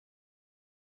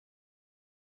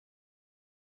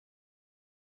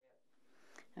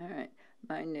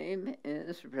My name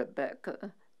is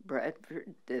Rebecca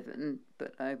Bradford Diven,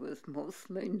 but I was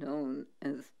mostly known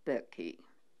as Becky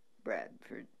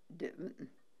Bradford Diven.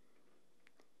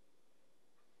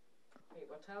 Great.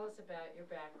 Well, tell us about your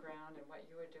background and what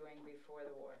you were doing before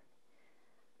the war.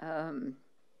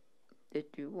 Did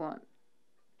you want,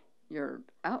 your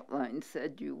outline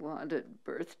said you wanted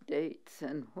birth dates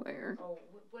and where? Oh,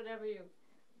 whatever you.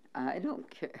 I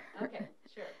don't care. Okay,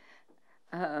 sure.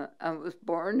 I was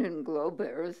born in Globe,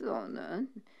 Arizona,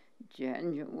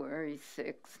 January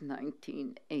 6,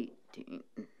 1918.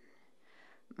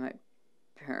 My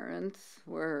parents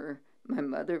were, my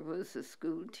mother was a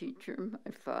school teacher,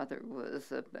 my father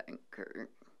was a banker.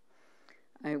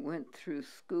 I went through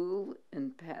school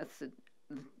in Pasadena.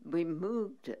 We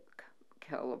moved to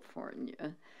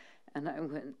California, and I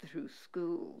went through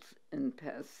schools in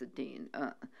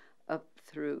Pasadena up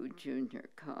through junior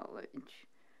college,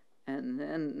 and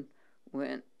then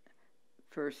went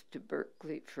first to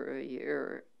Berkeley for a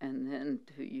year and then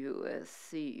to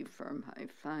USC for my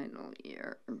final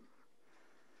year.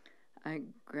 I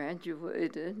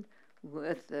graduated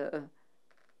with a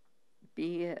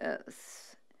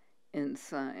BS in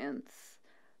science,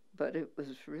 but it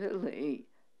was really,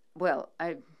 well,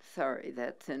 I'm sorry,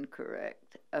 that's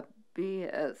incorrect. A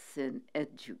BS in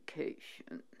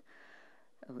education,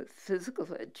 with physical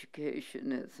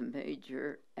education as a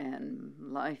major and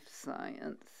life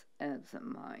science as a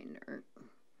minor.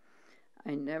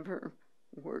 I never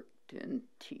worked in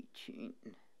teaching.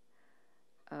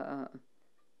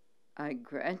 I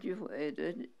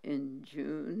graduated in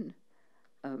June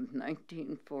of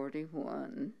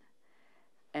 1941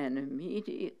 and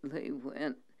immediately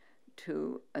went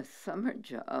to a summer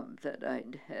job that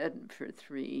I'd had for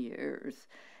 3 years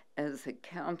as a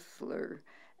counselor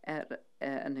at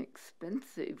an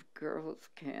expensive girls'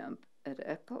 camp at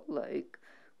Echo Lake,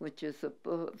 which is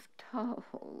above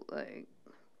Tahoe Lake.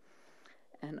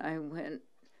 And I went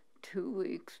 2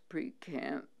 weeks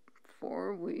pre-camp,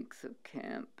 4 weeks of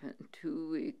camp, and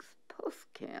 2 weeks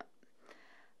post-camp.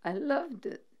 I loved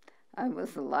it. I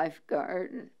was a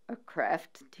lifeguard, a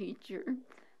craft teacher.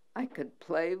 I could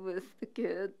play with the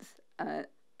kids.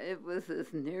 It was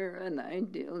as near an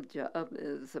ideal job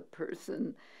as a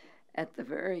person at the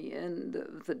very end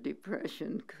of the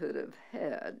Depression could have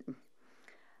had.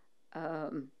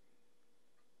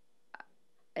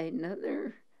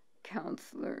 Another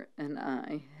counselor and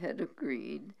I had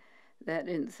agreed that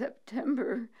in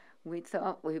September we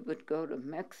thought we would go to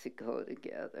Mexico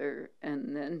together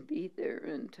and then be there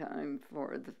in time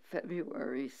for the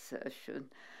February session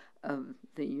of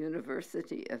the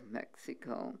University of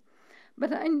Mexico.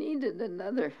 But I needed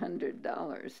another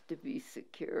 $100 to be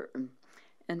secure.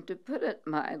 And to put it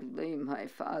mildly, my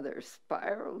father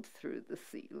spiraled through the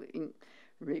ceiling,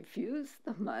 refused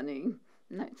the money,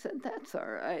 and I said, that's all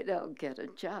right, I'll get a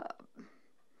job.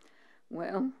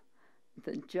 Well,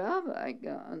 the job I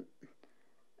got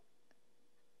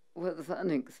was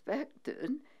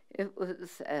unexpected. It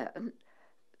was at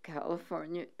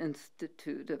California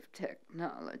Institute of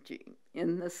Technology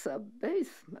in the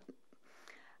sub-basement.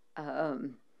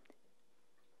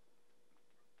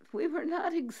 We were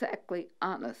not exactly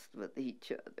honest with each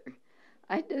other.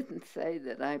 I didn't say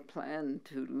that I planned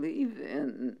to leave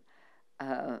in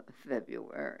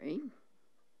February,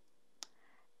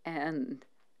 and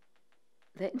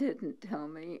they didn't tell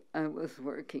me I was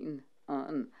working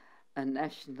on a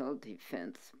national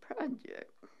defense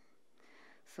project.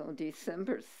 So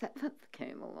December 7th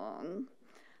came along.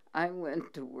 I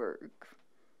went to work.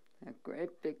 A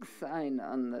great big sign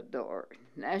on the door,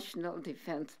 National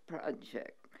Defense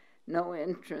Project. No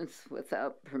entrance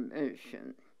without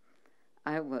permission.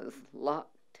 I was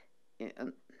locked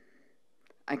in.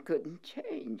 I couldn't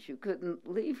change. You couldn't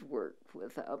leave work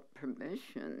without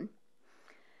permission.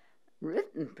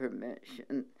 Written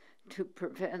permission to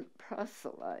prevent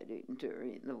proselyting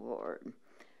during the war.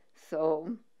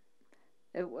 So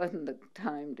it wasn't the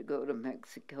time to go to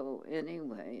Mexico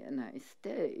anyway, and I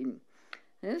stayed.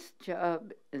 This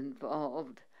job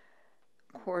involved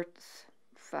quartz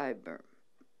fiber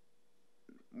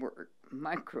work,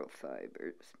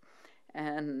 microfibers,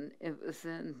 and it was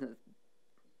in the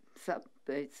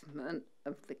sub-basement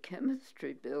of the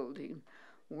chemistry building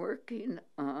working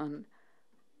on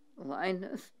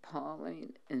Linus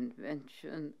Pauling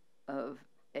invention of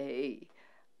a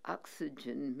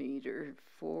oxygen meter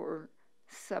for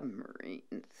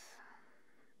submarines.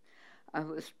 I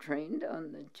was trained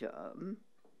on the job.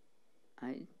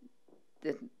 I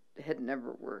had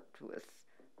never worked with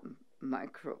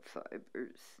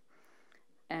microfibers,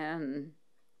 and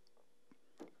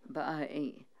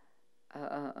by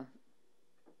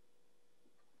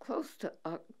close to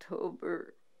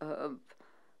October of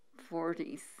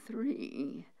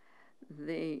 43,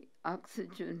 the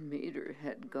oxygen meter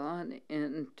had gone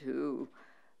into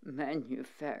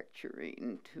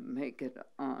manufacturing to make it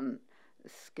on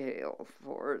scale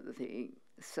for the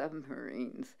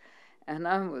submarines. And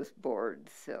I was bored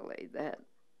silly. That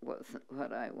wasn't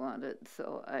what I wanted.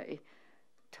 So I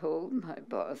told my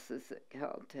bosses at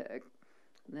Caltech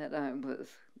that I was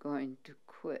going to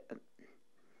quit,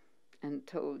 and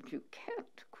told you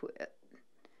can't quit.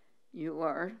 You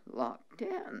are locked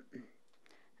in.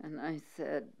 And I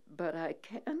said, but I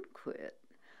can quit.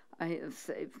 I have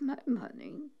saved my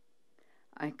money.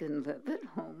 I can live at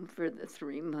home for the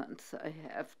 3 months I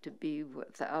have to be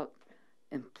without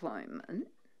employment.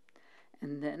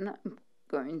 And then I'm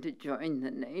going to join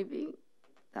the Navy,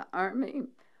 the Army,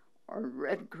 or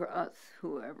Red Cross,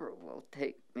 whoever will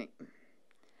take me.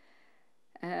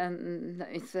 And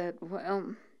they said,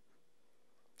 well,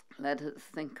 let us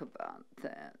think about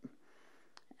that.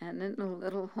 And in a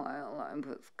little while, I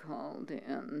was called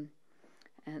in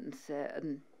and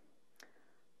said,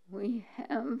 we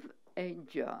have a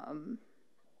job.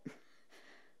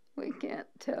 We can't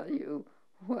tell you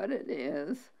what it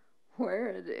is, where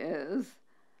it is,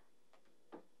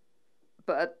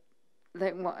 but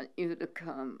they want you to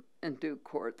come and do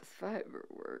quartz fiber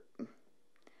work.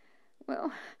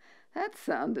 Well, that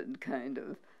sounded kind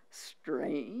of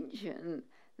strange, and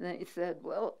they said,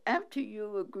 well, after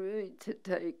you agree to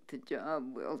take the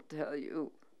job, we'll tell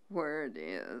you where it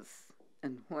is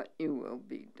and what you will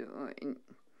be doing.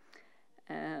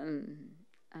 And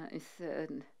I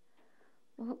said,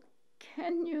 well,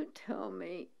 can you tell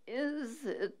me, is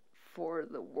it for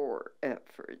the war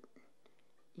effort?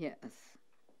 Yes,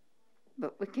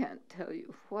 but we can't tell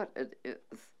you what it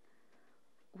is.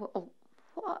 Well,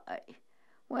 why?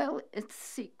 Well, it's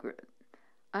secret.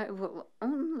 I will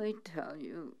only tell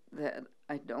you that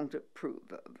I don't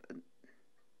approve of it.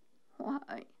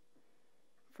 Why?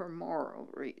 For moral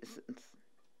reasons.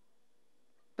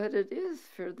 But it is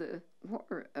for the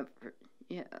war effort,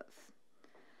 yes.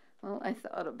 Well, I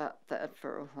thought about that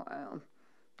for a while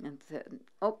and said,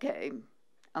 okay,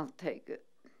 I'll take it.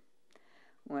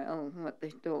 Well, what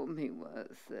they told me was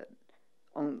that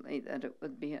only that it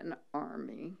would be an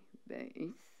Army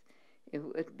base. It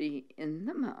would be in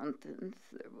the mountains.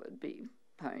 There would be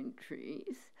pine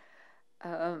trees.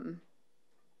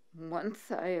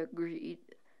 Once I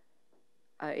agreed,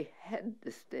 I had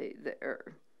to stay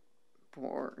there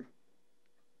for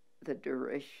the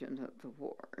duration of the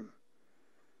war.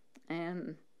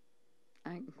 And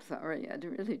I'm sorry, I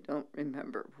really don't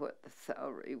remember what the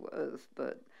salary was,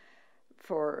 but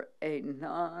for a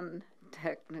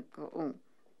non-technical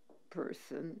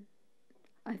person,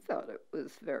 I thought it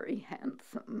was very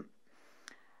handsome.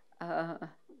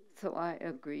 So I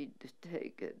agreed to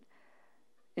take it.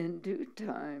 In due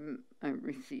time, I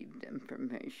received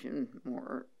information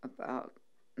more about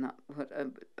not what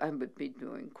I would be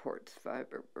doing quartz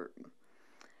fiber work.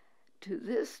 To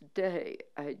this day,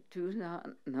 I do not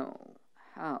know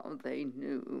how they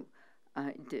knew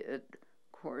I did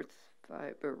quartz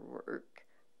fiber work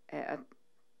at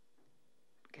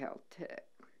Caltech.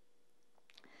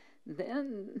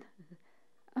 Then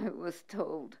I was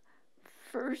told,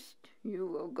 first you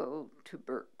will go to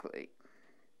Berkeley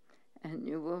and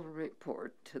you will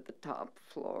report to the top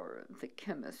floor of the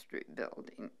chemistry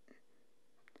building.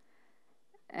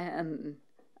 And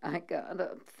I got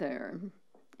up there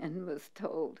and was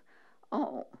told,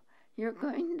 oh, you're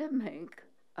going to make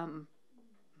a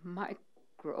microbalance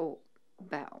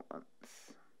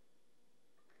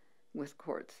with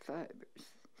quartz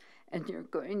fibers. And you're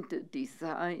going to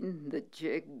design the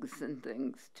jigs and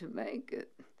things to make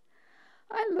it.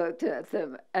 I looked at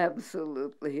them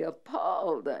absolutely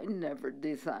appalled. I never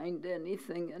designed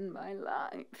anything in my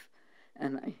life,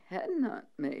 and I had not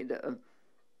made a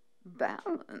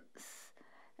balance.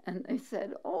 And they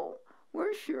said, oh,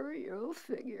 we're sure you'll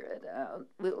figure it out.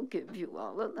 We'll give you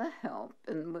all of the help,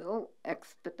 and we'll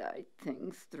expedite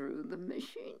things through the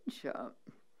machine shop.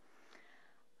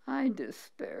 I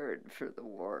despaired for the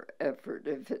war effort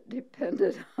if it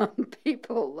depended on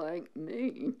people like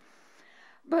me.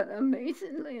 But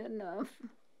amazingly enough,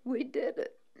 we did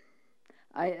it.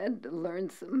 I had to learn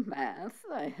some math,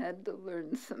 I had to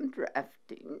learn some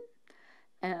drafting,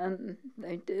 and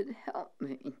they did help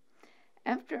me.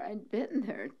 After I'd been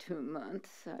there 2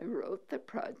 months, I wrote the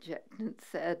project and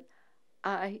said,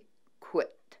 I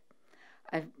quit.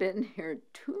 I've been here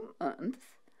 2 months.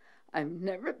 I've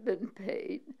never been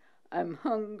paid. I'm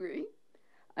hungry.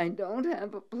 I don't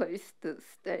have a place to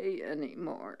stay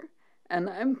anymore, and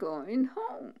I'm going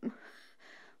home.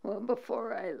 Well,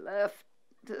 before I left,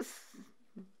 this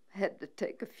had to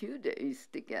take a few days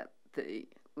to get the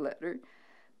letter.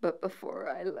 But before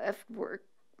I left work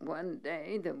one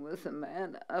day, there was a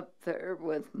man up there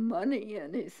with money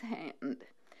in his hand.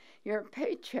 Your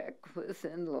paycheck was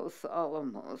in Los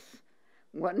Alamos,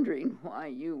 wondering why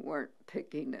you weren't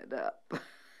picking it up.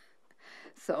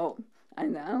 So I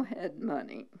now had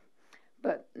money,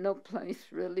 but no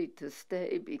place really to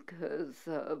stay because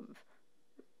of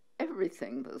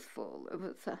everything was full. There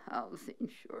was a housing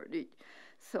shortage.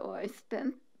 So I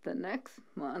spent the next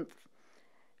month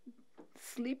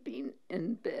sleeping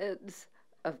in beds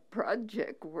of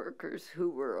project workers who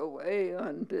were away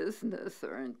on business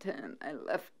or intent. I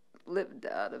lived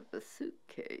out of a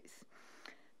suitcase.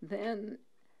 Then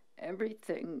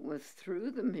everything was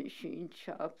through the machine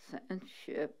shops and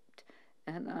shipped,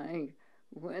 and I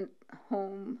went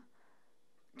home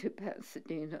to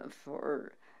Pasadena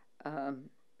for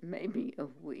maybe a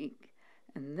week,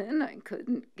 and then I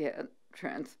couldn't get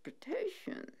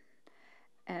transportation.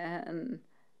 And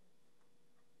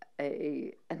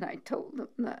I told them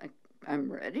that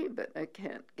I'm ready, but I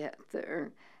can't get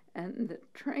there. And the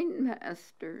train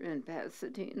master in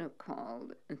Pasadena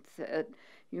called and said,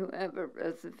 you have a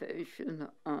reservation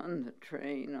on the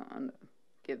train on a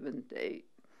given date,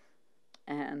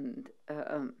 and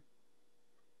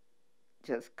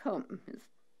just come. It's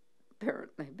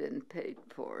apparently been paid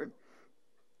for.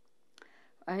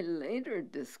 I later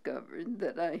discovered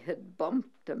that I had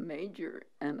bumped a major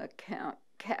and a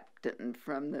captain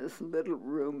from this little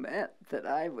roomette that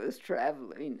I was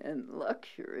traveling in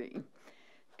luxury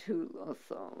to Los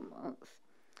Alamos,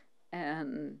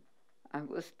 and I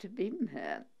was to be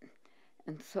met.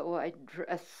 And so I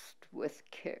dressed with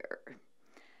care.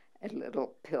 A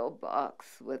little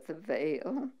pillbox with a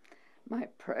veil, my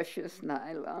precious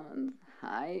nylon,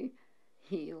 high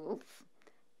heels,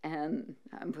 and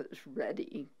I was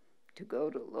ready to go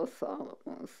to Los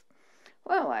Alamos.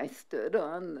 Well, I stood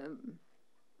on the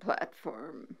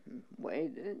platform,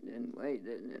 waited,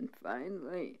 and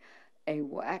finally a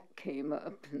whack came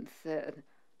up and said,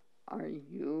 are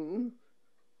you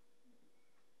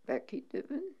Becky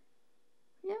Diven?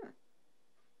 Yeah.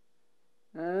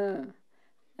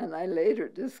 And I later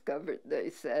discovered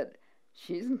they said,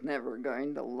 she's never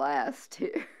going to last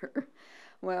here.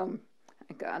 Well,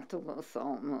 I got to Los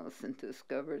Alamos and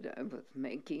discovered I was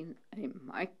making a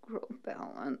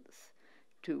microbalance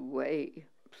to weigh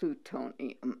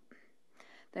plutonium.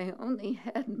 They only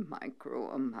had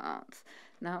micro amounts.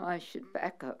 Now I should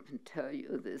back up and tell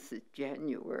you this is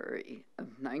January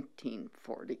of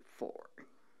 1944.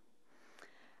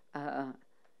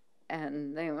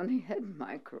 And they only had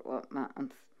micro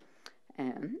amounts.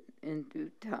 And in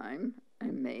due time, I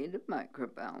made a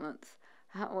microbalance.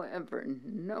 However,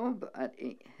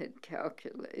 nobody had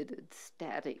calculated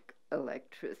static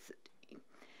electricity.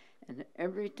 And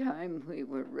every time we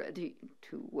were ready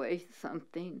to weigh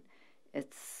something,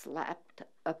 it slapped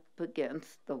up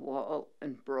against the wall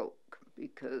and broke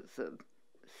because of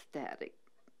static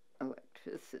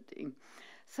electricity.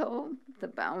 So the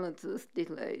balance was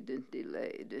delayed,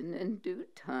 and in due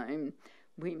time,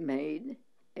 we made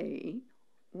a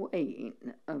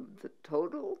weighing of the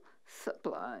total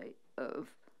supply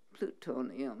of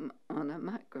plutonium on a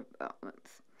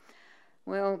microbalance.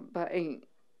 Well, by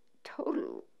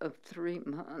total of 3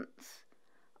 months,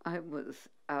 I was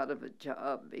out of a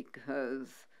job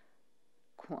because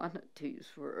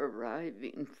quantities were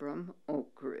arriving from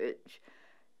Oak Ridge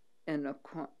in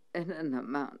an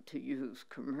amount to use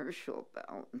commercial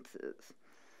balances.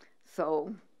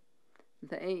 So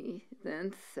they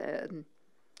then said,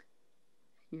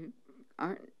 you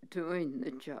aren't doing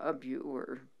the job you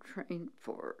were trained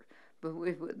for, but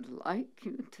we would like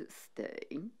you to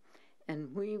stay,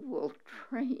 and we will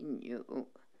train you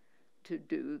to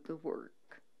do the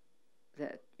work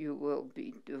that you will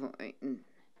be doing.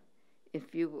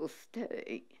 If you will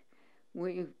stay,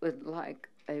 we would like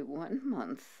a 1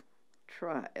 month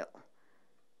trial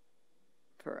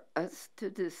for us to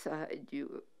decide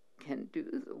you can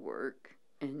do the work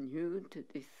and you to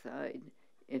decide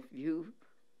if you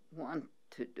want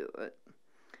to do it.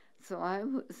 So I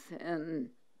was in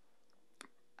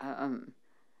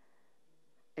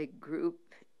a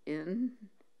group in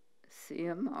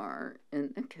CMR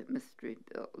in the chemistry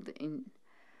building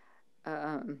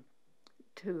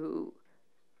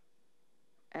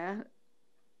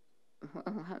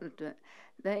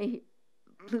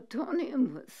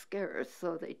plutonium was scarce,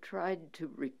 so they tried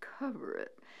to recover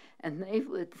it, and they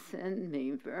would send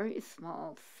me very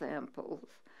small samples,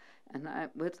 and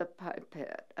with a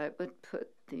pipette, I would put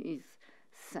these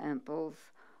samples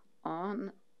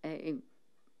on a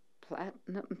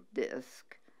platinum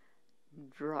disc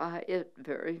dry it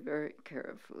very, very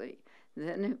carefully.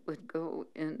 Then it would go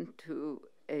into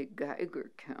a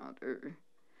Geiger counter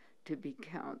to be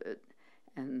counted.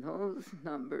 And those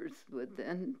numbers would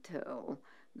then tell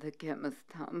the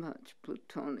chemist how much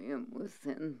plutonium was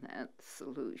in that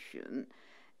solution.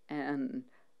 And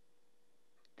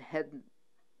had,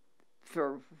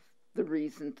 for the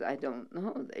reasons I don't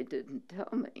know, they didn't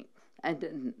tell me. I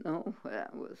didn't know what I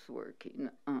was working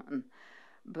on.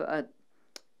 But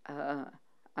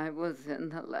I was in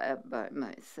the lab by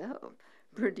myself.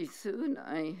 Pretty soon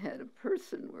I had a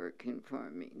person working for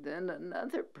me, then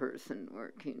another person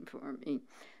working for me.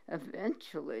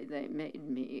 Eventually they made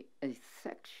me a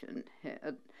section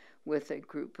head with a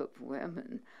group of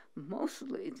women.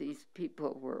 Mostly these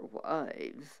people were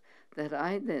wives that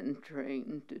I then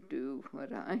trained to do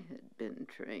what I had been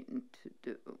trained to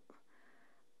do.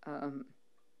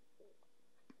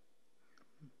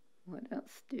 What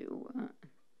else do you want?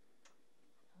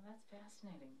 Well, that's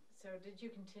fascinating. So did you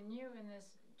continue in this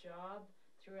job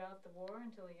throughout the war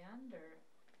until the end, or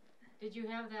did you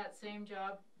have that same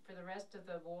job for the rest of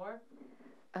the war?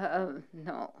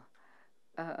 No.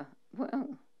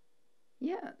 Well,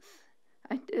 yes,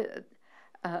 I did.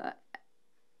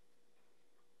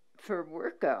 For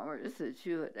work hours, as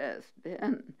you had asked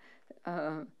Ben,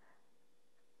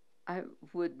 I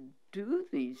would do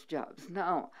these jobs.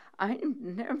 Now, I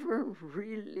never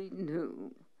really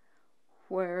knew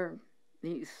where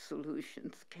these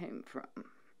solutions came from.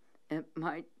 It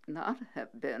might not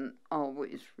have been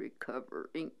always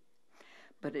recovery,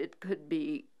 but it could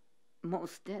be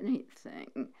most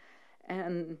anything.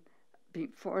 And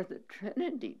before the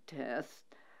Trinity test,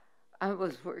 I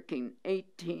was working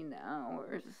 18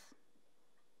 hours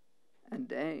a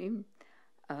day.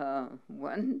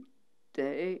 One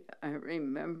day, I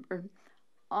remember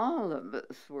all of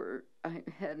us were, I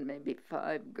had maybe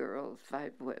 5 girls,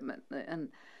 5 women, and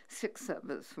 6 of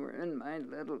us were in my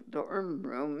little dorm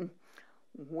room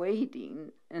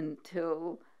waiting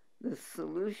until the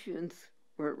solutions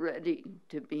were ready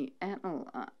to be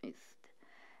analyzed.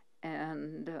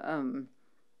 And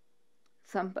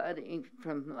somebody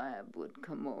from lab would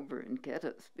come over and get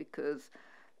us because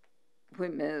we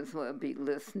may as well be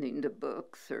listening to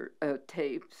books or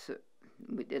tapes.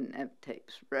 We didn't have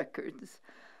tapes, records,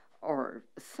 or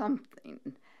something.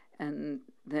 And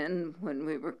then when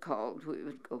we were called, we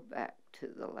would go back to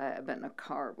the lab, and a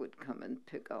car would come and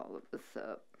pick all of us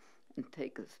up and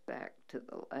take us back to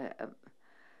the lab.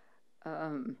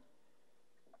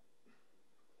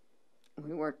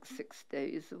 We worked 6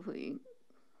 days a week.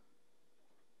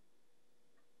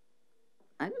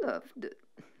 I loved it.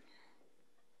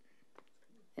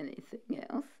 Anything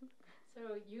else?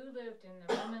 So you lived in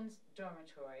the women's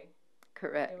dormitory.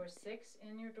 Correct. There were 6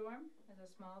 in your dorm, as a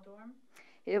small dorm?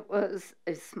 It was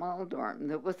a small dorm.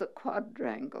 There was a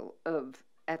quadrangle of,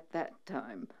 at that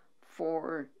time,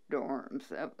 4 dorms.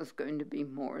 That was going to be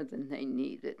more than they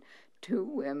needed. 2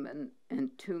 women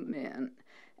and 2 men.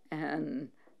 And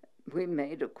we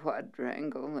made a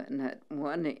quadrangle, and at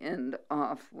one end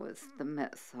off was the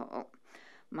mess hall.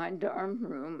 My dorm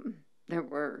room, there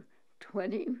were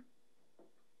 20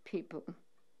 people.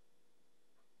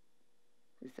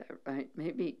 Is that right?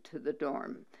 Maybe to the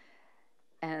dorm.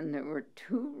 And there were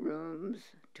 2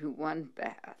 rooms to 1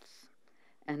 bath.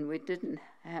 And we didn't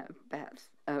have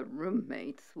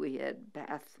roommates, we had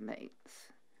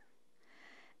bathmates.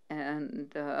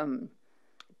 And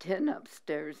 10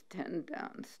 upstairs, 10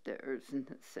 downstairs, and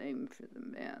the same for the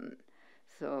men.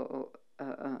 So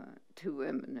 2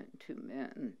 women and 2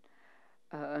 men.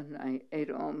 And I ate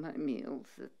all my meals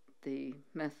at the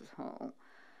mess hall.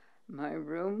 My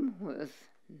room was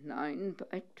 9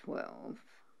 by 12,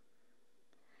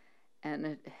 and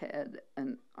it had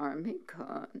an army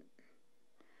cot,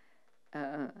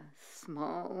 a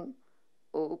small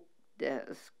oak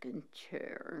desk and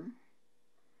chair,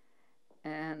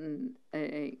 and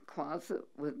a closet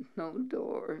with no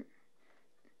door,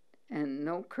 and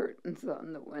no curtains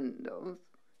on the windows,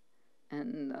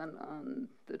 and none on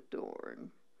the door.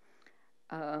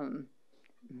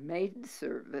 Maid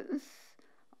service,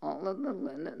 all of the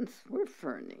linens were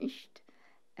furnished,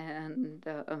 and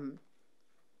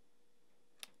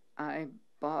I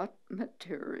bought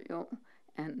material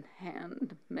and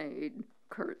handmade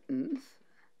curtains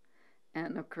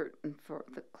and a curtain for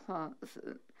the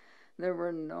closet. There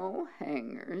were no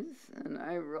hangers, and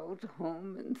I wrote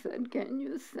home and said, "Can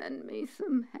you send me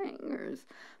some hangers?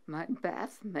 My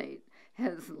bathmate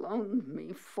has loaned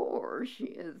me 4.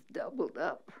 She has doubled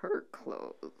up her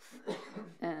clothes."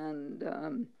 And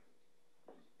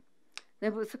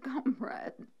there was a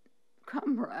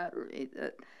camaraderie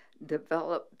that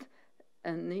developed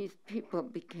and these people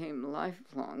became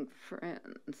lifelong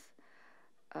friends.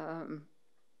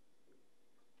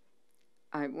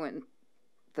 I went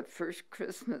the first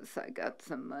Christmas, I got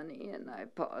some money and I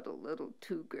bought a little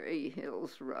 2 Gray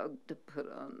Hills rug to put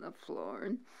on the floor.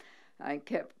 And I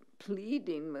kept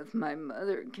pleading with my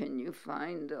mother, can you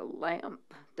find a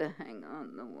lamp to hang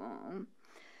on the wall?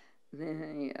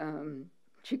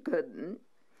 She couldn't.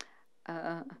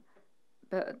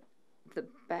 But the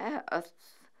bath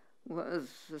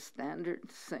was a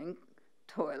standard sink,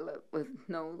 toilet with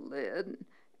no lid,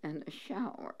 and a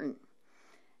shower.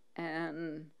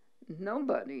 And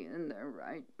nobody in their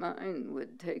right mind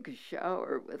would take a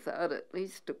shower without at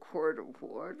least a quart of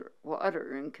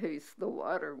water in case the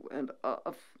water went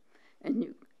off.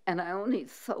 And I only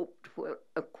soaped what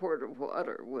a quart of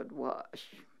water would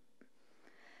wash.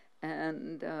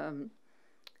 And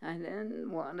I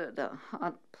then wanted a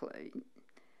hot plate,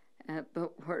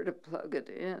 but where to plug it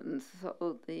in?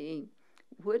 So the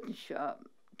wood shop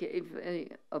gave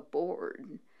a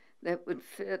board that would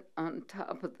fit on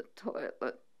top of the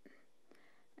toilet.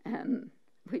 And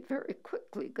we very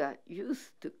quickly got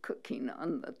used to cooking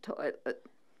on the toilet.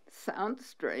 Sounds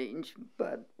strange,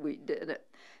 but we did it.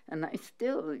 And I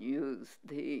still use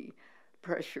the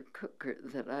pressure cooker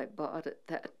that I bought at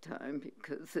that time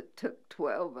because it took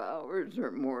 12 hours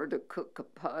or more to cook a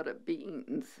pot of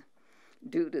beans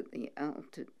due to the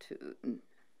altitude.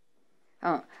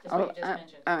 All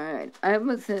right. I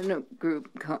was in a group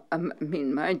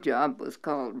my job was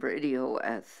called radio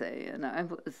assay, and I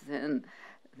was in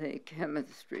the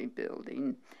chemistry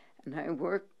building, and I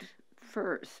worked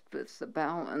first with the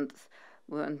balance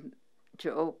when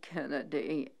Joe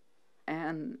Kennedy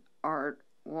and Art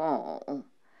Wall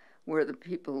were the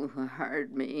people who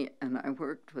hired me, and I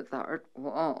worked with Art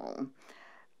Wall,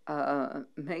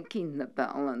 making the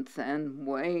balance and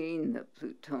weighing the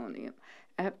plutonium.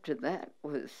 After that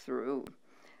was through,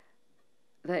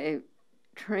 they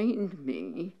trained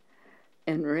me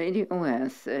in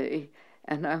radioassay,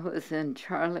 and I was in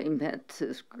Charlie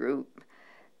Metz's group,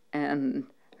 and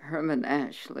Herman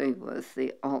Ashley was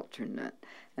the alternate.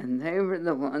 And they were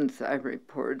the ones I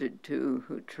reported to,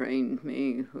 who trained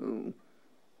me, who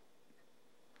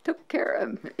took care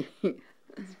of me.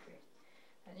 That's great.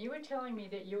 And you were telling me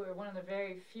that you were one of the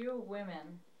very few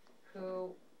women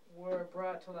who were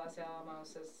brought to Los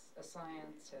Alamos as a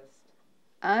scientist.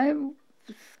 I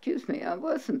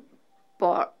wasn't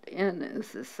brought in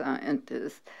as a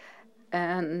scientist.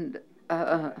 And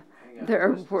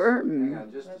there were... Hang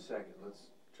on just a second. Let's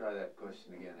try that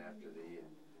question again after the...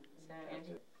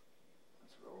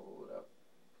 Let's roll it up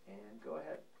and go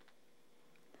ahead.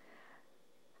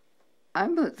 I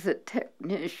was a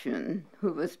technician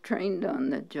who was trained on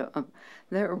the job.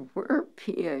 There were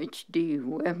PhD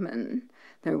women.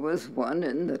 There was one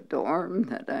in the dorm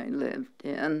that I lived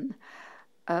in,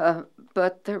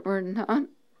 but there were not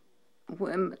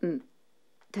women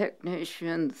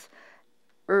technicians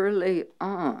early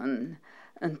on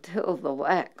until the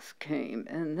wax came,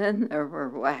 and then there were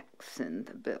wax in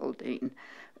the building,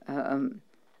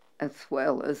 as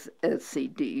well as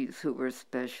SEDs who were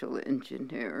special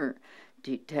engineer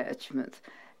detachments,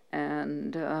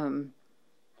 and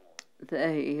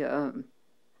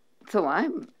so I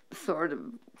sort of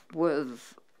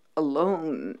was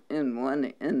alone in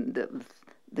one end of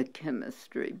the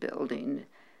chemistry building.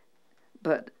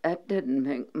 But that didn't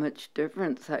make much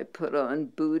difference. I put on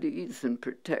booties and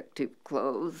protective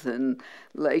clothes and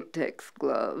latex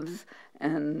gloves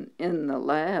and in the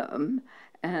lab,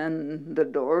 and the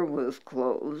door was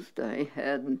closed. I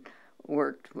had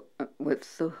worked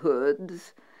with the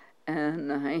hoods,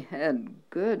 and I had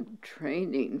good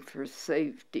training for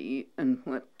safety and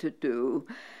what to do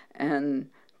and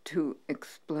to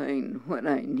explain what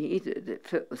I needed.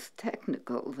 If it was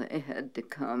technical, they had to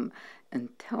come and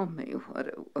tell me what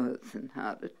it was and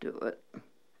how to do it.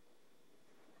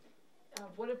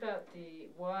 What about the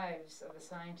wives of the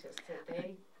scientists? Did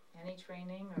they any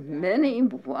training? Or many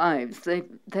wives. They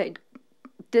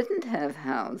didn't have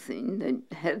housing.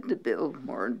 They had to build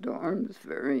more dorms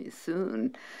very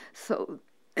soon. So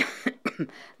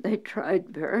they tried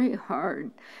very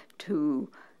hard to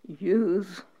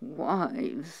use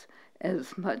wives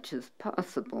as much as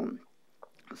possible.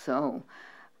 So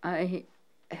I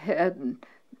had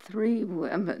 3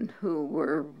 women who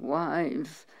were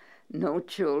wives, no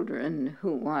children,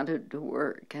 who wanted to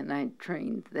work, and I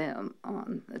trained them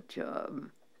on the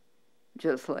job,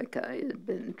 just like I had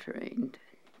been trained.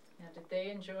 Now, did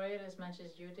they enjoy it as much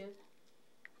as you did?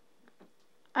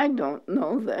 I don't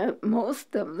know that.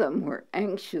 Most of them were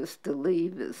anxious to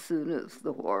leave as soon as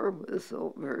the war was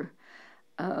over.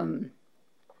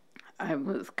 I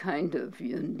was kind of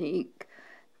unique.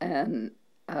 And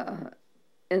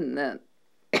in that,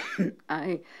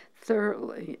 I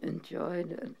thoroughly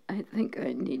enjoyed it. I think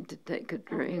I need to take a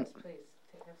drink. Yes, please.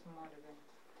 Have some water then.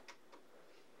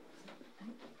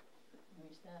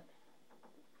 Where's that?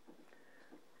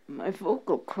 My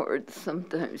vocal cords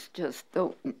sometimes just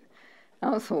don't.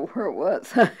 Also, where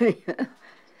was I?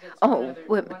 One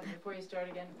before you start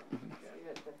again.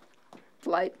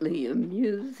 Slightly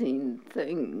amusing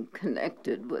thing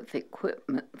connected with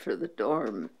equipment for the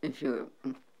dorm, if you're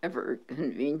ever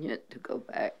convenient to go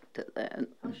back to that.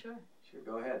 Oh, sure. Sure,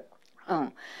 go ahead.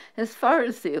 Oh, as far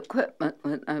as the equipment,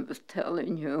 when I was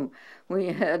telling you, we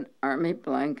had army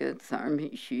blankets,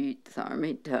 army sheets,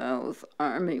 army towels,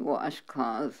 army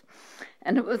washcloths,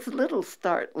 and it was a little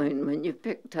startling when you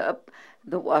picked up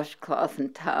the washcloth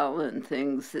and towel and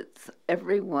things.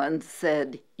 Everyone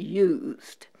said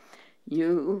used,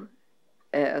 U-S-E-D,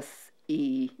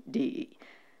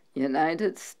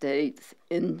 United States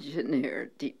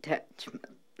Engineer Detachment.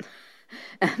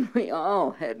 And we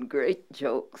all had great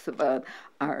jokes about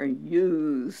our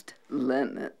used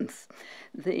linens.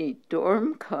 The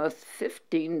dorm cost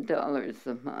 $15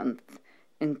 a month,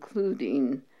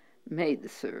 including maid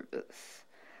service,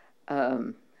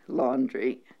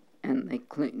 laundry, and they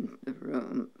cleaned the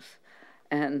rooms.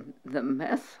 And the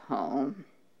mess hall,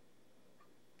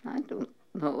 I don't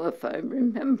know if I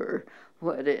remember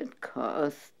what it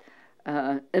cost.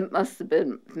 It must have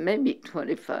been maybe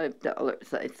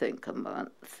 $25, I think, a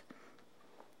month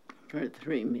for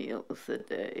 3 meals a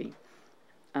day.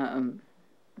 And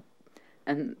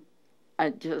I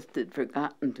just had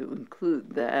forgotten to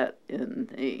include that in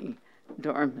the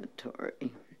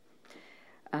dormitory.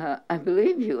 I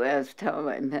believe you asked how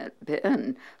I met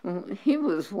Ben. Well, he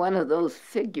was one of those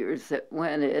figures that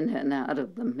went in and out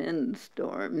of the men's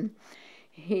dorm.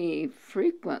 He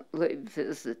frequently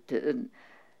visited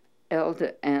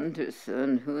Elda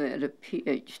Anderson, who had a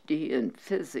PhD in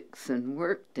physics and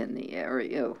worked in the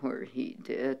area where he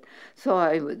did. So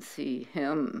I would see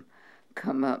him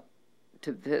come up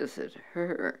to visit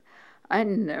her. I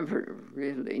never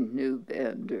really knew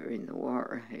Ben during the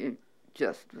war. He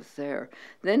just was there.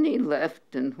 Then he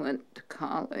left and went to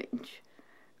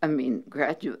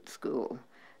graduate school,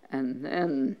 and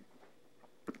then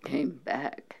came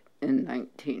back in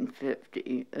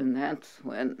 1950, and that's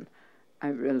when I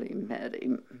really met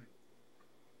him.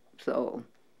 So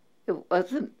it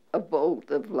wasn't a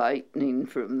bolt of lightning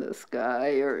from the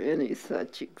sky or any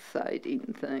such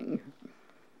exciting thing.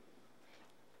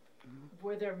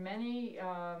 Were there many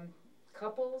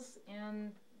couples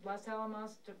in Los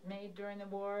Alamos made during the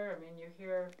war? I mean, you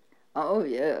hear... Oh,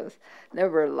 yes. There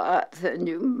were lots, and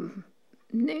you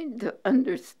need to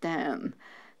understand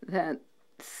that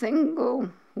single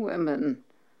women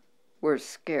were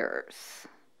scarce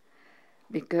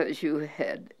because you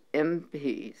had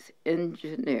MPs,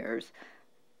 engineers,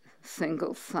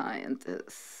 single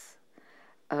scientists.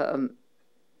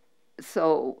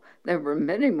 So there were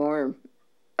many more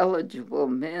eligible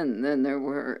men than there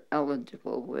were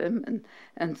eligible women.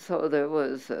 And so there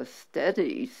was a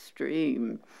steady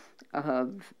stream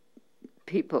of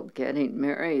people getting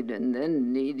married and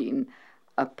then needing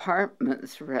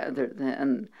apartments rather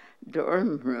than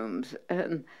dorm rooms.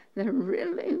 And there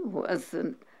really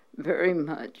wasn't very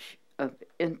much of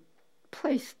a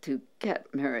place to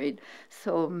get married.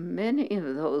 So many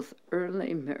of those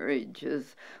early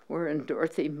marriages were in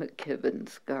Dorothy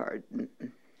McKibben's garden.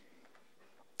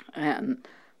 And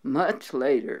much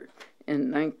later, in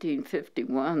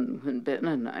 1951, when Ben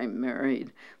and I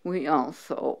married, we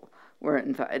also were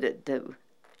invited to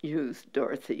use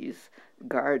Dorothy's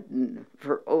garden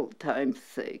for old time's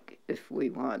sake if we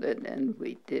wanted, and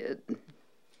we did.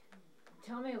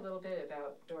 Tell me a little bit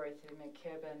about Dorothy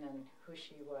McKibben and who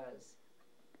she was.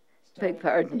 Beg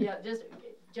pardon? Yeah,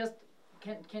 just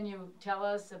can you tell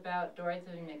us about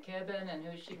Dorothy McKibben and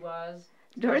who she was?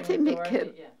 Dorothy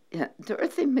McKibben. Yeah,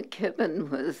 Dorothy McKibben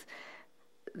was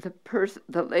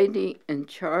the lady in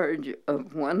charge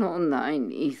of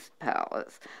 109 East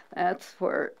Palace. That's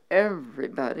where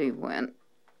everybody went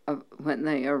when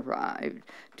they arrived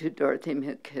to Dorothy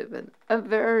McKibben. A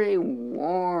very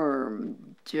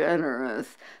warm,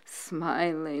 generous,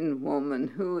 smiling woman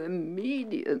who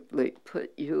immediately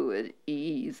put you at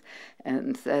ease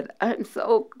and said, "I'm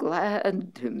so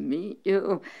glad to meet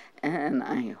you, and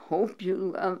I hope you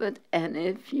love it, and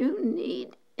if you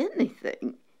need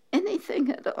anything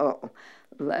at all,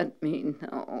 let me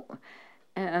know."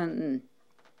 And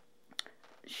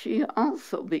she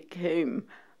also became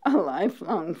a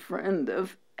lifelong friend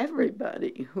of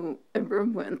everybody who ever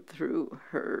went through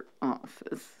her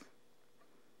office.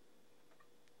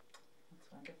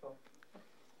 That's wonderful.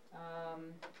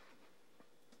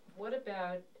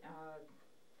 about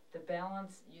the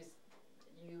balance?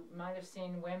 You might have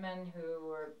seen women who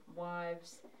were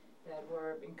wives that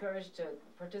were encouraged to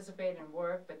participate in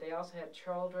work, but they also had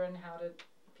children. How did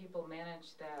people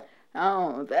manage that?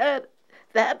 Oh,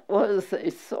 that was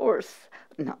a source.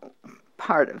 No,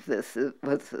 part of this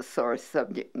was a source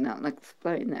subject, and I'll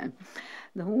explain that.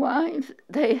 The wives,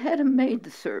 they had a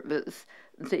maid service.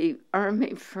 The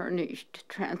Army furnished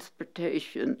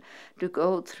transportation to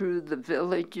go through the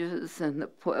villages and the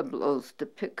Pueblos to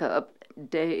pick up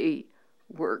day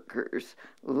workers,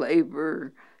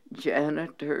 labor,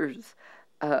 janitors,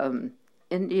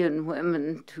 Indian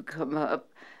women to come up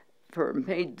for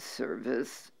maid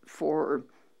service for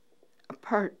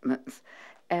apartments.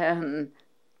 And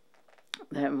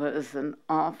there was an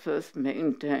office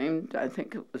maintained, I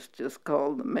think it was just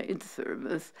called the maid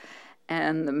service,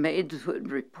 and the maids would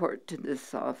report to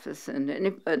this office, and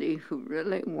anybody who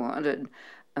really wanted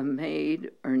a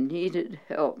maid or needed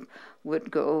help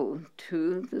would go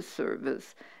to the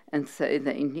service and say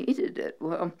they needed it.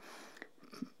 Well,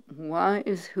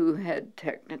 wives who had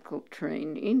technical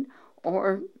training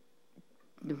or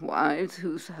wives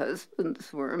whose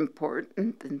husbands were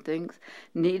important and things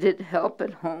needed help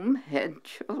at home, had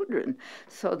children,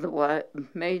 so the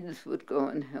maids would go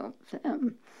and help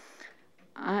them.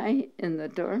 I, in the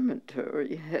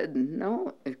dormitory, had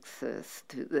no access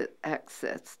to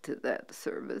that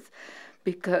service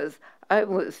because I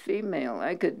was female.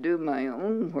 I could do my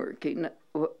own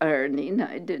ironing.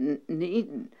 I didn't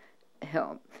need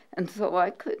help, and so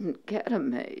I couldn't get a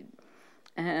maid.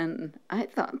 And I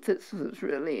thought this was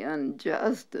really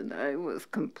unjust, and I was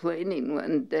complaining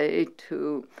one day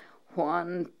to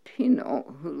Juan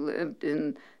Pino, who lived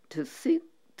in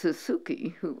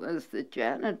Tsuki, who was the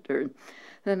janitor,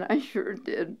 that I sure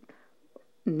did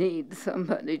need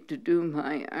somebody to do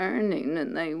my ironing,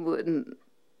 and they wouldn't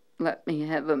let me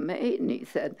have a maid. And he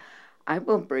said, I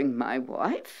will bring my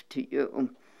wife to you.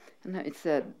 And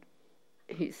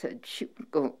he said, she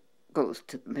goes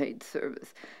to the maid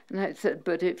service. And I said,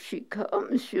 but if she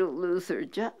comes, she'll lose her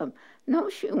job. No,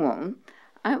 she won't.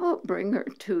 I will bring her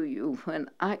to you when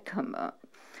I come up.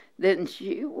 Then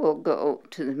she will go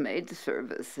to the maid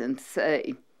service and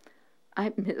say,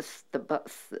 I missed the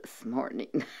bus this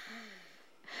morning.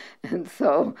 And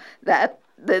so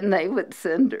then they would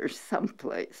send her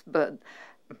someplace. But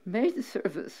maid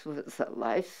service was a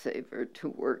lifesaver to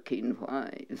working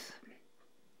wives.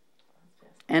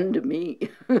 And to me.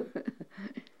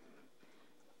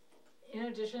 In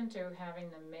addition to having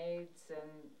the maids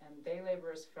and day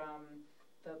laborers from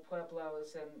the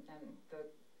Pueblos and the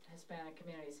Hispanic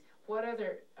communities, what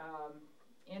other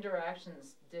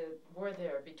interactions were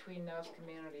there between those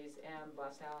communities and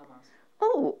Los Alamos?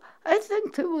 Oh, I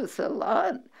think there was a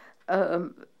lot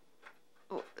of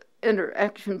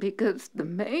interaction because the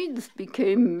maids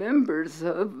became members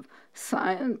of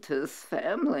scientists'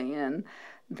 family, and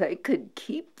they could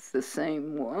keep the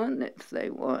same one if they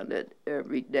wanted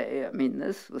every day. I mean,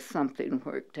 this was something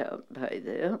worked out by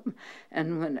them.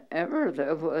 And whenever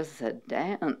there was a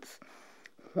dance,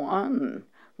 Juan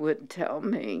would tell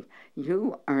me,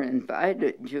 you are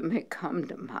invited, you may come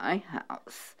to my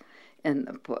house in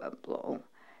the Pueblo.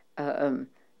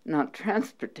 Now,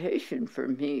 transportation for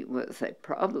me was a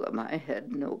problem. I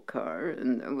had no car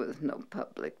and there was no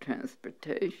public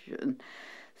transportation.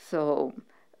 So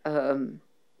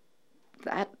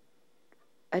that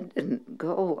I didn't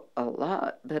go a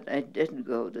lot, but I did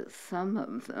go to some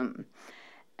of them.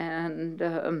 And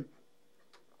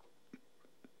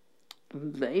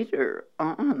later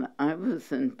on, I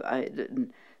was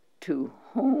invited to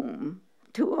a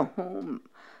home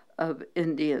of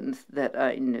Indians that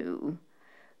I knew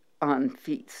on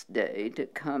feast day to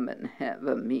come and have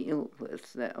a meal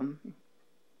with them.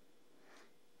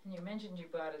 And you mentioned you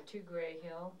bought a 2 Gray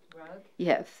Hill rug?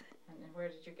 Yes. And where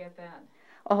did you get that?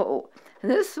 Oh,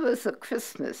 this was a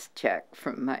Christmas check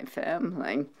from my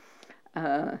family.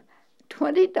 $20.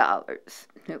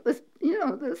 It was,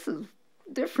 this is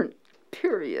a different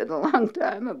period, a long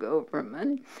time ago for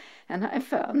money. And I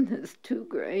found this 2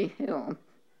 Gray Hill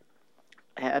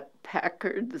at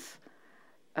Packard's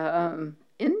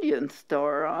Indian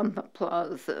store on the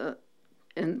plaza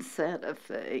in Santa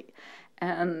Fe.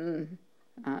 And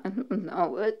I don't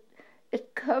know,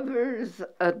 it covers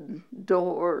a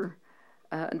door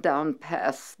down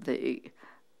past the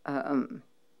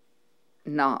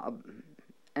knob,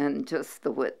 and just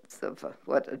the width of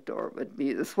what a door would be.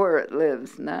 It's where it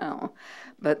lives now.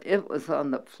 But it was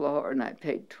on the floor, and I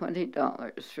paid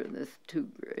 $20 for this 2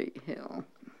 Gray Hill.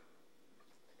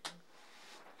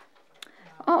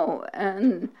 Oh,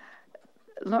 and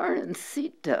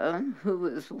Laurencita, who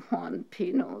was Juan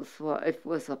Pino's wife,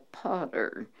 was a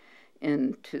potter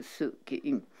in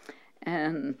Tusuki.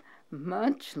 And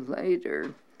much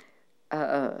later,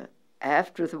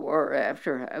 after the war,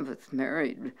 after I was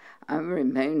married, I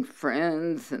remained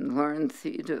friends, and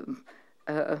Laurencita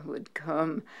would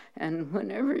come, and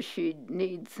whenever she'd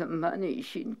need some money,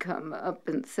 she'd come up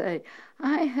and say,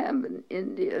 I have an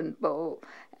Indian bowl,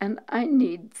 and I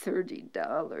need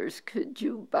 $30. Could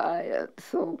you buy it?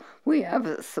 So we have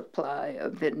a supply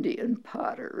of Indian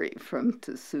pottery from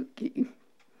Tusuki.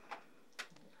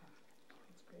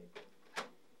 That's great.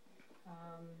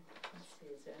 Let's see,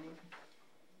 is there anything?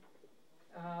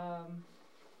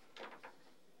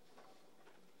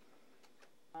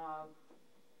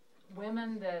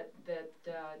 Women that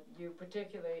you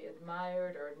particularly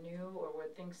admired or knew, or were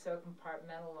things so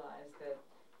compartmentalized that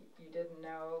you didn't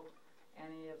know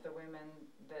any of the women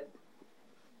that,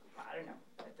 I don't know,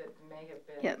 that may have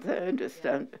been. Yes, I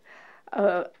understand.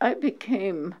 Yeah. I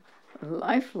became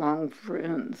lifelong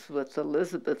friends with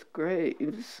Elizabeth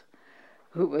Graves,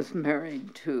 who was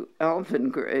married to Alvin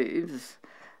Graves,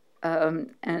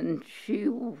 and she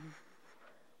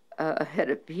had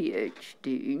a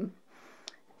PhD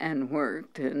and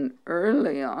worked, and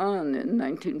early on in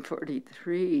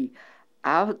 1943,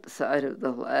 outside of the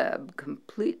lab,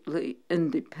 completely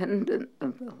independent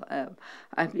of the lab,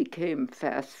 I became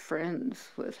fast friends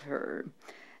with her,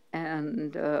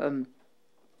 and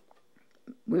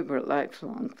we were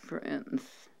lifelong friends.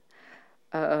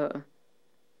 I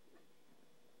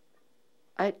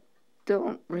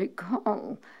don't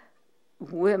recall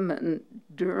women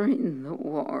during the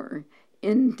war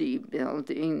in D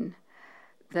building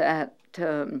that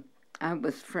I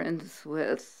was friends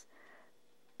with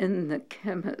in the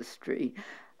chemistry.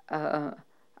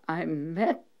 I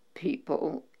met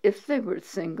people, if they were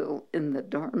single, in the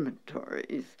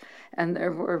dormitories, and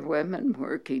there were women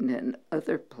working in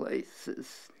other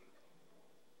places.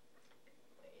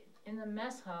 In the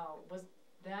mess hall, was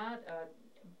that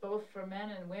both for men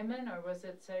and women, or was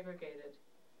it segregated?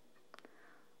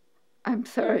 I'm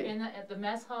sorry? At the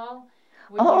mess hall?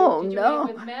 Did you no.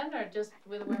 meet with men or just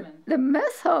with women? The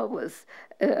mess hall was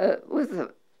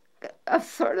a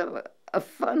sort of a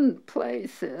fun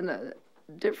place in a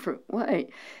different way.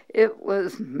 It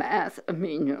was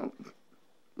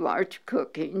large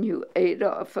cooking. You ate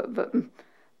off of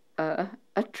a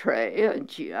tray, a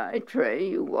GI tray.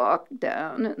 You walked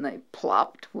down and they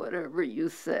plopped whatever you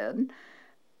said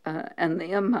and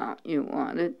the amount you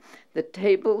wanted. The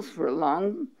tables were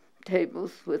long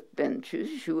tables with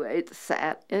benches. You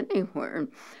sat anywhere.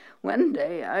 One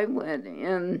day I went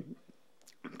in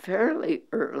fairly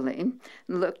early,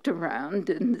 looked around,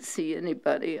 didn't see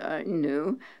anybody I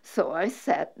knew, so I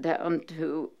sat down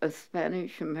to a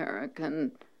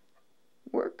Spanish-American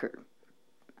worker.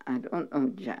 I don't know,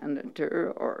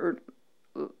 janitor or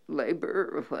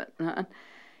labor or whatnot.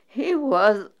 He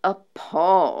was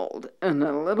appalled, and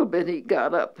a little bit he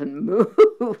got up and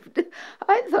moved.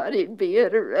 I thought he'd be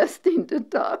interesting to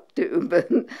talk to, but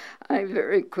I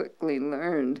very quickly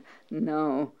learned,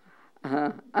 no,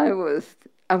 I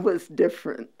was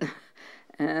different,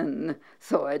 and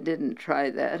so I didn't try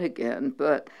that again.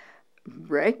 But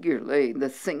regularly, the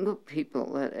single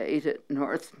people that ate at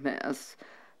North Mess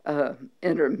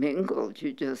intermingled.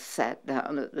 You just sat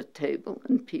down at a table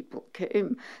and people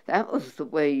came. That was the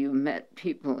way you met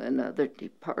people in other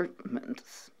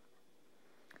departments.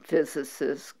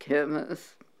 Physicists,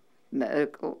 chemists,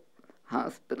 medical,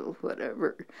 hospital,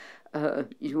 whatever.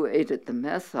 You ate at the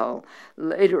mess hall.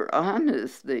 Later on,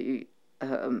 as the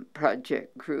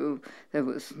project grew, there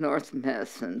was North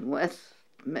Mess and West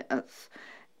Mess,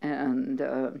 and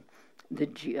the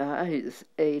GIs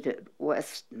ate at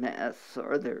West Mess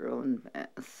or their own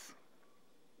mess.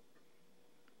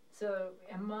 So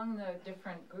among the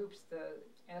different groups, the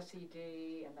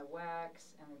SED and the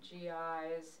WACs and the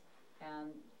GIs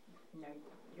and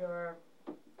your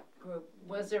group,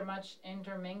 was there much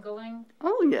intermingling?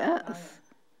 Oh, yes,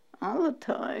 all the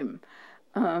time.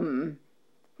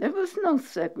 There was no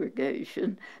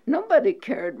segregation. Nobody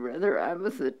cared whether I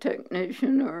was a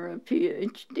technician or a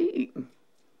PhD.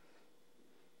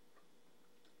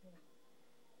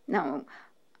 Now,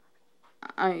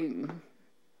 I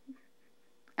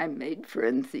made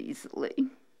friends easily,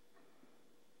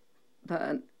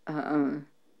 but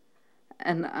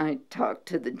and I talked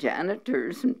to the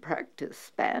janitors and practiced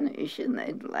Spanish, and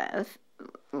they'd laugh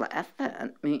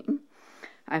at me.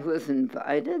 I was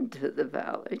invited to the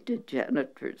valley to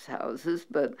janitors' houses,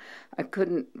 but I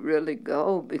couldn't really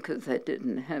go because I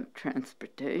didn't have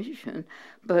transportation.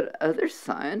 But other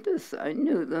scientists, I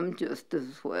knew them just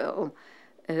as well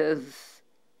as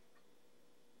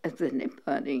as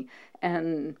anybody.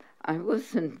 And I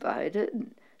was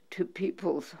invited to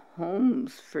people's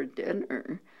homes for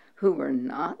dinner who were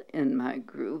not in my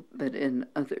group, but in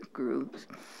other groups.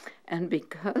 And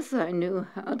because I knew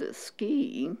how to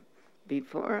ski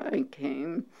before I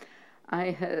came,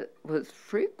 was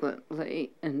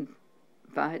frequently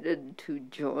invited to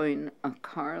join a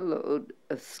carload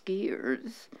of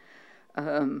skiers.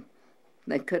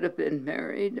 They could have been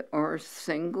married or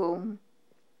single,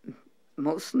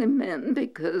 mostly men,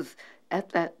 because at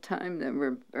that time there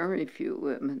were very few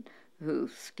women who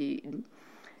skied.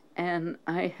 And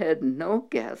I had no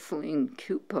gasoline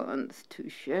coupons to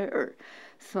share.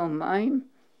 So my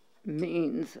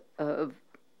means of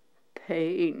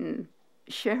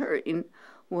sharing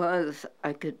was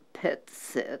I could pet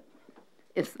sit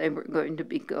if they were going to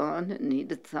be gone and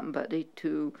needed somebody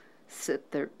to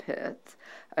sit their pets.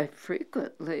 I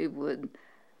frequently would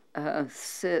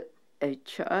sit a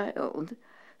child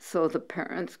so the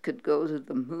parents could go to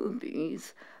the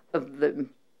movies of the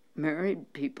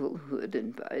married people who had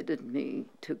invited me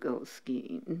to go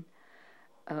skiing.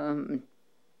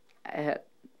 At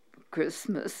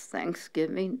Christmas,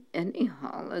 Thanksgiving, any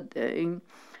holiday,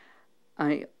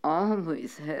 I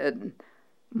always had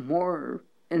more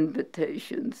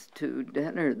invitations to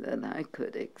dinner than I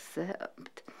could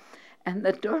accept. And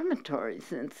the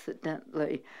dormitories,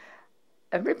 incidentally,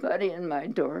 everybody in my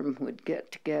dorm would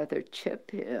get together,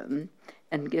 chip in,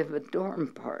 and give a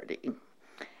dorm party.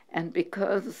 And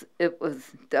because it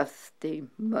was dusty,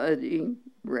 muddy,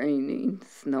 raining,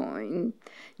 snowing,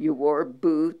 you wore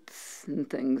boots and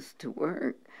things to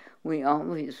work, we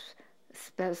always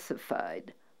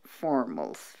specified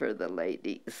formals for the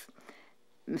ladies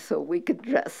so we could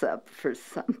dress up for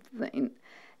something.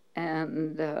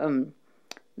 And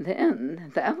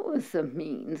then that was a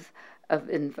means of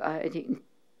inviting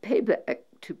payback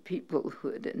to people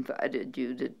who had invited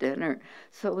you to dinner.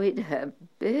 So we'd have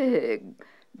big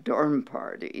dorm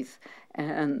parties.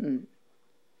 And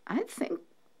I think,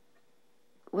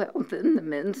 well, then the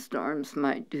men's dorms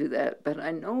might do that, but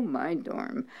I know my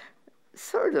dorm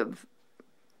sort of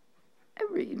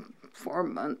every 4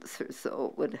 months or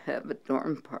so would have a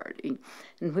dorm party.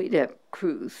 And we'd have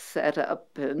crews set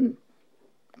up and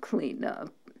clean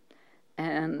up.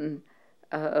 And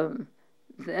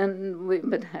then we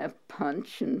would have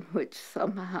punch in which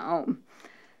somehow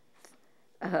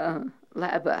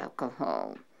lab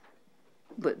alcohol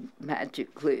would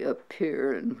magically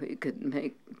appear and we could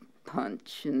make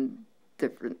punch and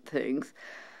different things.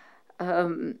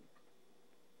 There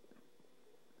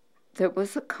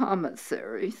was a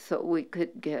commissary so we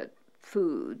could get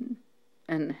food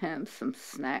and have some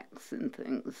snacks and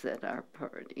things at our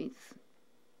parties.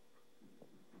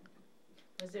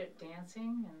 Was there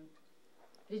dancing? And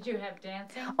did you have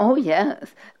dancing? Oh, yes.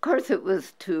 Of course, it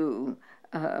was to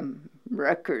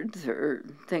records or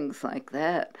things like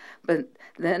that. But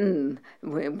then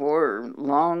we wore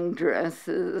long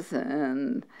dresses,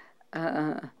 and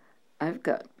I've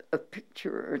got a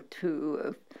picture or two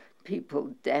of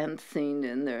people dancing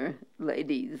in their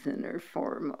ladies in their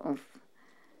formals.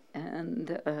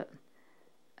 And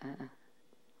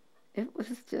it was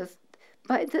just,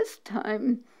 by this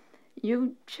time,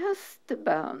 you just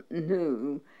about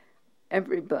knew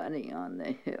everybody on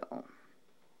the hill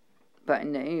by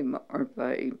name or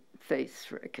by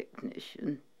face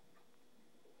recognition.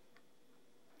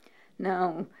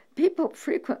 Now, people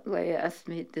frequently ask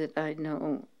me, did I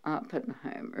know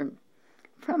Oppenheimer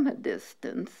from a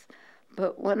distance?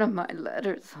 But one of my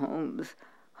letters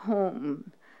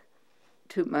home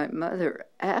to my mother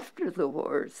after the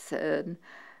war said,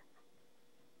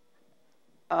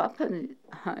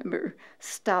 Oppenheimer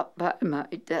stopped by my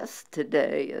desk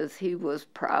today as he was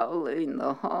prowling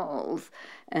the halls,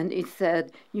 and he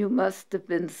said, you must have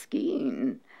been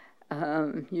skiing.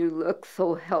 You look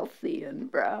so healthy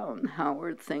and brown. How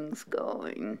are things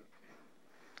going?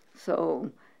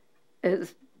 So,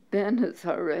 as Ben has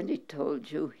already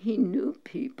told you, he knew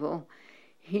people.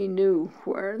 He knew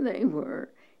where they were.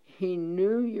 He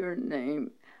knew your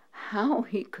name. How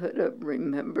he could have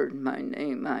remembered my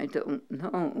name, I don't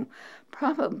know.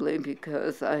 Probably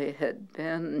because I had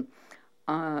been,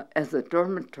 as a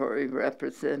dormitory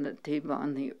representative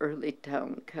on the early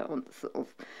town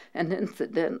councils. And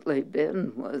incidentally,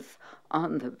 Ben was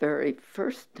on the very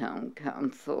first town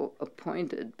council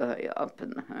appointed by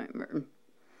Oppenheimer.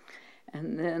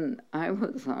 And then I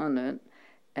was on it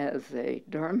as a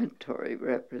dormitory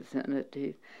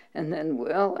representative. And then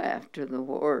well after the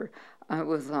war, I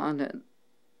was on it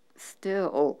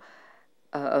still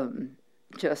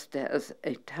just as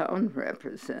a town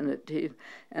representative,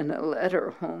 and a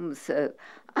letter home said,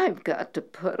 I've got to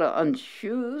put on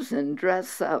shoes and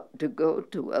dress up to go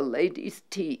to a ladies'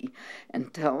 tea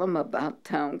and tell them about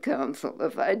town council.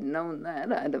 If I'd known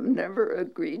that, I'd have never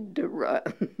agreed to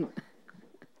run.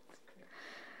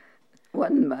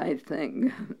 Wasn't my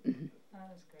thing. That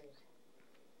was great.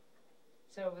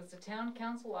 So was the town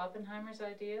council Oppenheimer's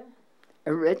idea?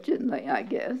 Originally, I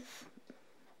guess.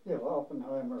 Yeah,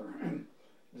 Oppenheimer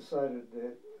decided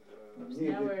that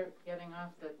needed, Now we're getting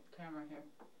off the camera here.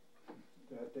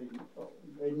 that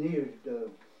they needed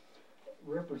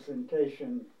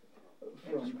representation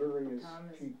from various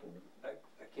people. I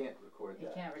can't record You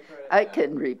that. can't record it. I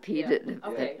can repeat Yeah. it. if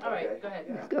Okay, that- all right, Okay. go ahead.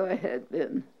 Yeah. Go ahead,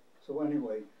 Ben. So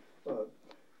anyway,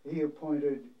 he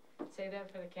appointed, Say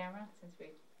that for the camera, since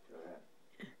we, Go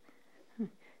ahead.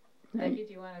 Becky,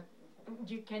 do you want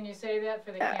to, can you say that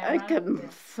for the I camera? can Yeah.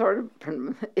 sort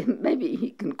of, maybe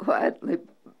he can quietly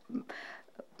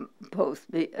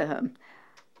post me.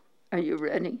 Are you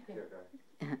ready? Sure, go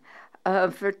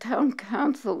ahead. For town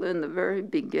council in the very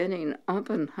beginning,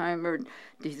 Oppenheimer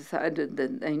decided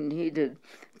that they needed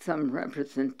some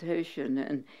representation,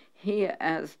 and he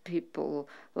asked people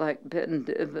like Ben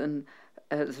Diven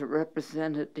as a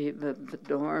representative of the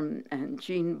dorm, and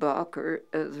Jean Bacher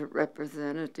as a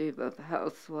representative of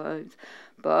housewives.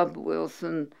 Bob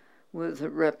Wilson was a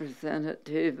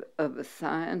representative of a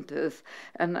scientist,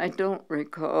 and I don't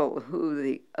recall who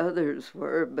the others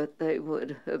were, but they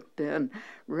would have been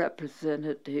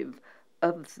representative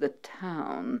of the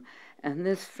town. And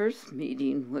this first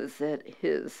meeting was at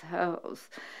his house,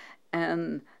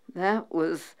 and that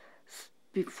was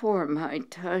before my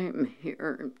time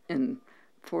here in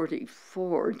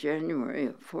 44, January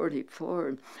of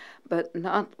 44. But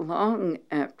not long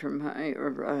after my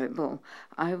arrival,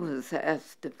 I was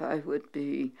asked if I would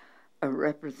be a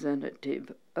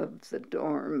representative of the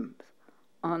dorms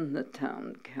on the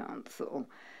town council.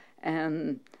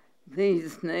 And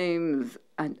these names,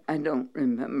 I don't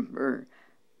remember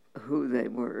who they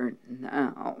were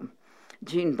now.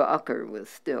 Jean Bacher was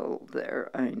still there,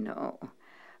 I know.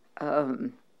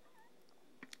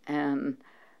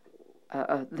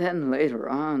 Then later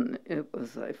on, it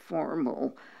was a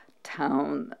formal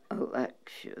town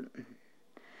election.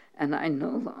 And I no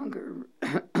longer,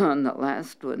 on the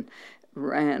last one,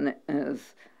 ran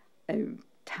as a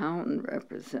town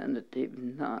representative,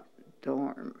 not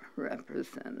dorm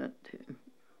representative.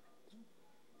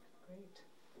 Great.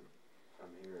 I'm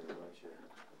hearing a bunch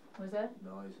of Was that?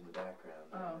 noise in the background.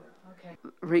 Oh, okay.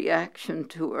 Reaction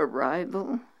to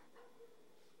arrival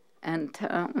and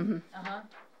town. Uh-huh.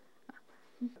 I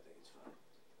think it's fine.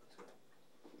 Let's go.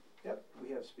 Yep, we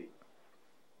have speed.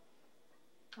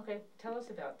 Okay, tell us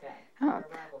about that. Oh, your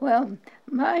arrival. Well,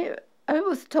 I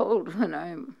was told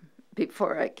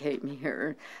before I came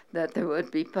here, that there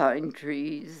would be pine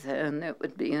trees and it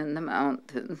would be in the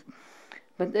mountains,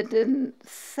 but they didn't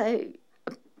say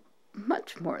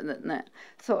much more than that.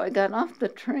 So I got off the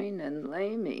train in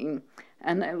Laming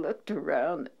and I looked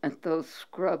around at those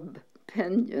scrub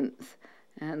pinions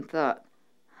and thought,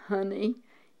 honey,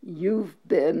 you've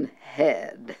been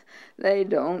had. They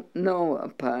don't know a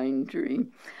pine tree.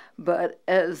 But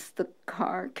as the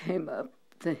car came up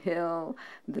the hill,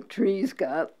 the trees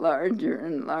got larger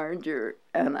and larger,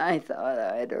 and I thought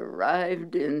I'd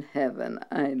arrived in heaven.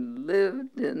 I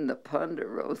lived in the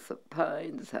Ponderosa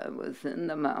Pines. I was in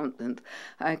the mountains.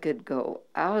 I could go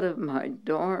out of my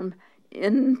dorm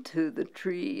into the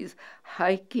trees,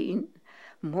 hiking.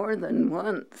 More than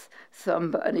once,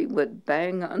 somebody would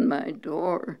bang on my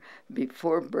door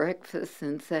before breakfast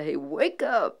and say, wake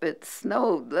up, it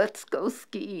snowed, let's go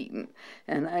skiing.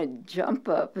 And I'd jump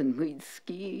up and we'd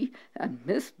ski. I'd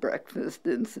miss breakfast,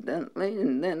 incidentally,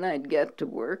 and then I'd get to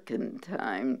work in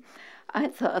time. I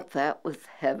thought that was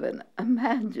heaven.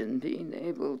 Imagine being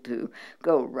able to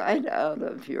go right out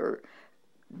of your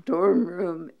dorm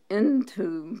room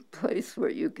into a place where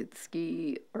you could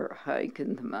ski or hike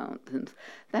in the mountains.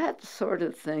 That sort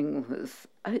of thing was,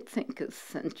 I think,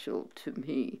 essential to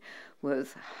me,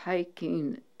 was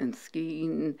hiking and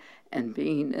skiing and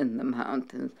being in the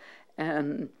mountains.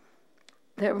 And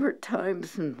there were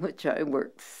times in which I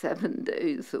worked 7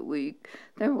 days a week.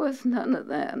 There was none of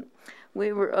that.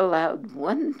 We were allowed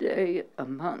 1 day a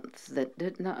month that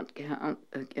did not count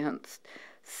against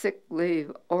sick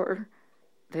leave or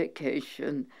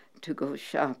vacation to go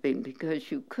shopping,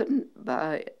 because you couldn't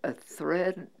buy a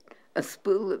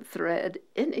spool of thread,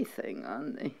 anything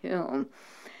on the hill.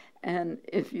 And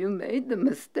if you made the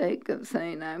mistake of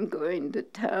saying, I'm going to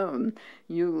town,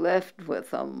 you left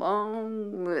with a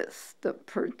long list of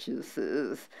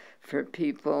purchases for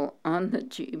people on the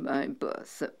GMI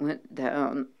bus that went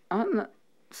down on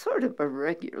sort of a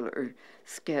regular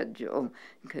schedule.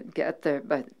 Could get there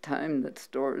by the time the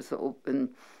stores open,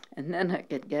 and then I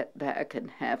could get back in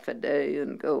half a day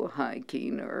and go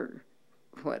hiking or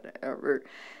whatever,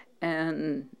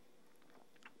 and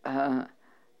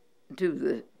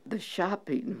do the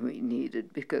shopping we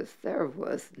needed, because there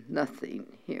was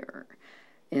nothing here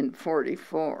in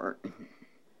 44.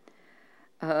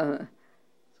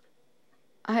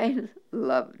 I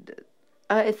loved it.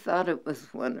 I thought it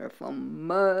was wonderful.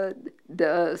 Mud,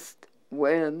 dust,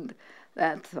 wind,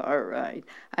 that's all right.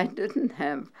 I didn't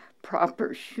have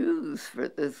proper shoes for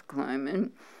this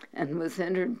climbing and was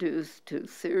introduced to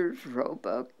Sears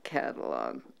Roebuck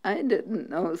catalog. I didn't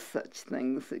know such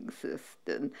things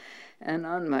existed. And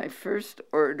on my first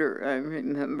order, I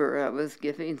remember I was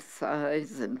giving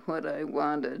size and what I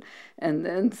wanted, and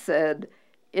then said,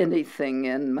 anything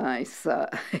in my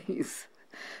size.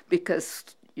 Because,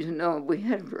 you know, we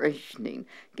had rationing,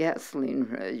 gasoline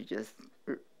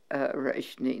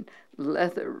rationing,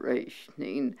 leather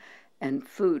rationing, and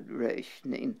food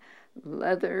rationing.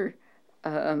 Leather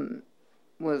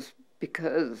was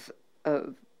because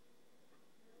of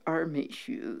army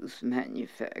shoes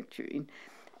manufacturing,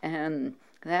 and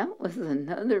that was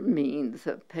another means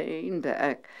of paying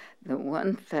back the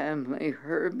one family,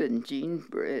 Herb and Jean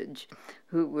Bridge,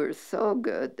 who were so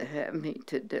good to have me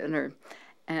to dinner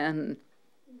and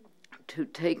to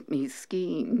take me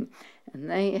skiing. And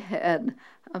they had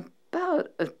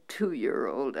about a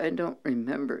 2-year-old, I don't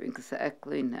remember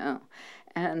exactly now,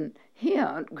 and he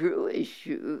outgrew his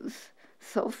shoes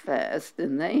so fast,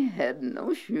 and they had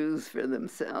no shoes for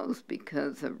themselves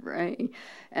because of Ray,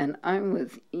 and I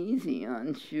was easy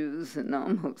on shoes and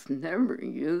almost never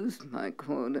used my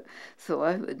quota, so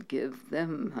I would give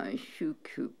them my shoe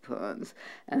coupons,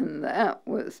 and that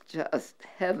was just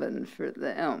heaven for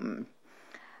them.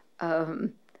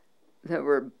 There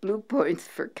were blue points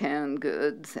for canned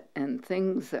goods, and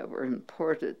things that were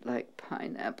imported, like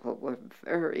pineapple, were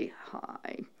very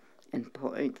high in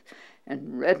points,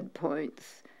 and red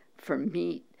points for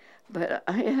meat. But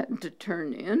I had to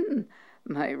turn in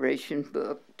my ration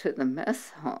book to the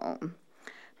mess hall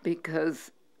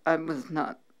because I was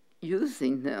not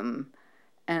using them,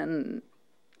 and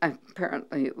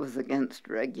apparently it was against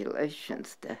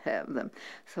regulations to have them.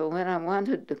 So when I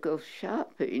wanted to go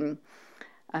shopping,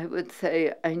 I would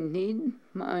say, I need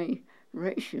my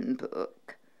ration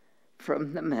book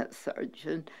from the mess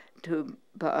sergeant to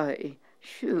buy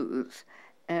shoes,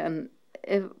 and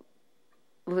it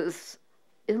was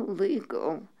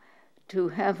illegal to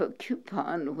have a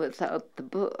coupon without the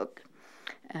book.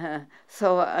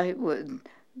 So I would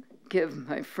give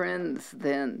my friends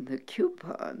then the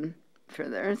coupon for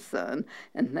their son,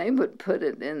 and they would put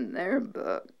it in their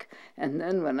book, and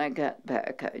then when I got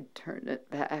back, I'd turn it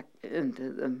back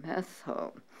into the mess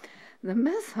hall. The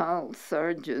mess hall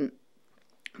sergeant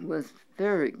was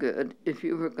very good. If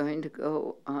you were going to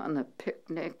go on a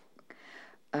picnic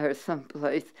or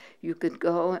someplace, you could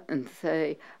go and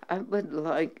say, I would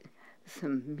like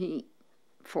some meat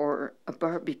for a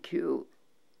barbecue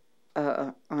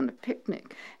on a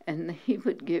picnic, and he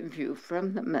would give you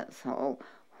from the mess hall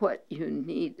what you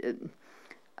needed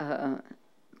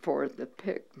for the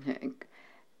picnic,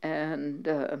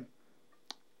 and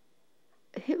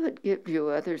he would give you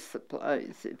other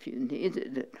supplies if you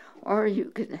needed it, or you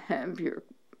could have your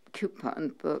coupon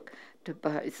book to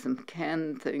buy some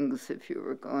canned things if you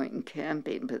were going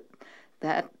camping, but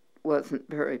that wasn't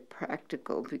very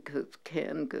practical because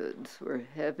canned goods were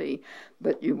heavy,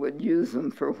 but you would use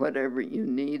them for whatever you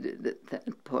needed at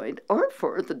that point, or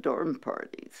for the dorm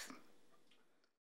parties.